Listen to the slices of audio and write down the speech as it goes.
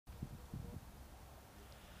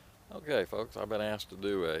Okay, folks, I've been asked to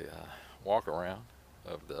do a walk around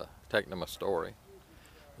of the Tecnam Astore.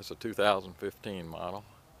 It's a 2015 model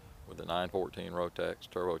with a 914 Rotax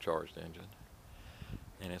turbocharged engine,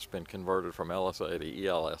 and it's been converted from LSA to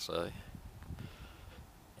ELSA.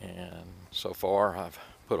 And so far, I've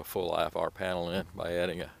put a full IFR panel in by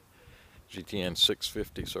adding a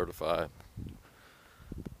GTN-650 certified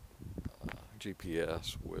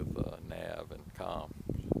GPS with nav and comm.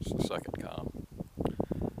 It's the second comm.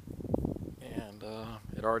 And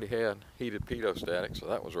it already had heated pitot-static, so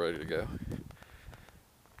that was ready to go.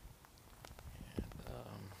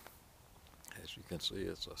 And as you can see,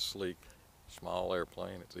 it's a sleek, small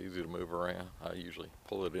airplane. It's easy to move around. I usually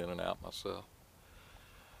pull it in and out myself.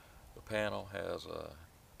 The panel has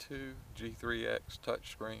two G3X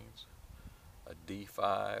Touch screens, a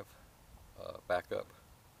D5 backup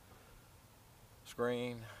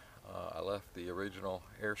screen. I left the original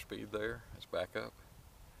airspeed there as backup.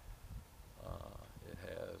 It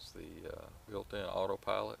has the built-in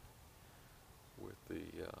autopilot with the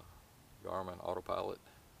Garmin autopilot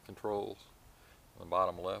controls on the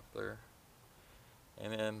bottom left there.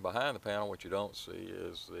 And then behind the panel, what you don't see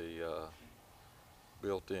is the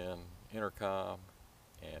built-in intercom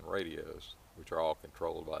and radios, which are all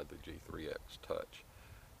controlled by the G3X Touch.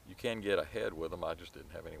 You can get ahead with them. I just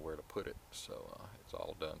didn't have anywhere to put it, so it's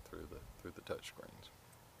all done through the touch screens.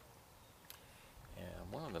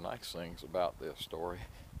 And one of the nice things about this story,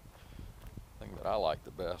 the thing that I liked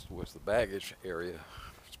the best, was the baggage area,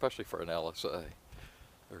 especially for an LSA.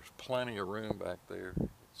 There's plenty of room back there.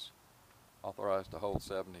 It's authorized to hold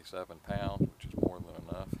 77 pounds, which is more than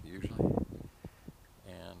enough usually.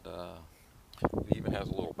 And it even has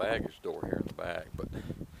a little baggage door here in the back, but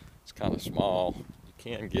it's kind of small. You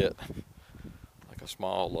can get like a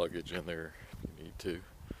small luggage in there if you need to.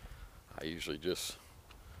 I usually just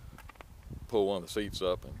pull one of the seats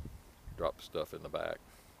up and drop the stuff in the back.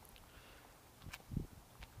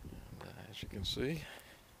 And as you can see,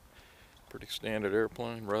 pretty standard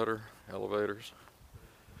airplane, rudder, elevators.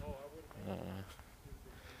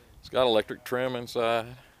 It's got electric trim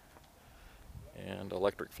inside and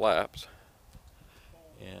electric flaps,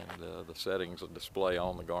 and the settings will display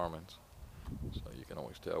on the Garmins, so you can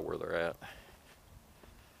always tell where they're at.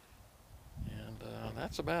 And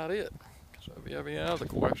that's about it. So if you have any other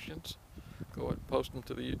questions, go ahead and post them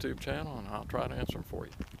to the YouTube channel and I'll try to answer them for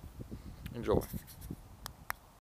you. Enjoy.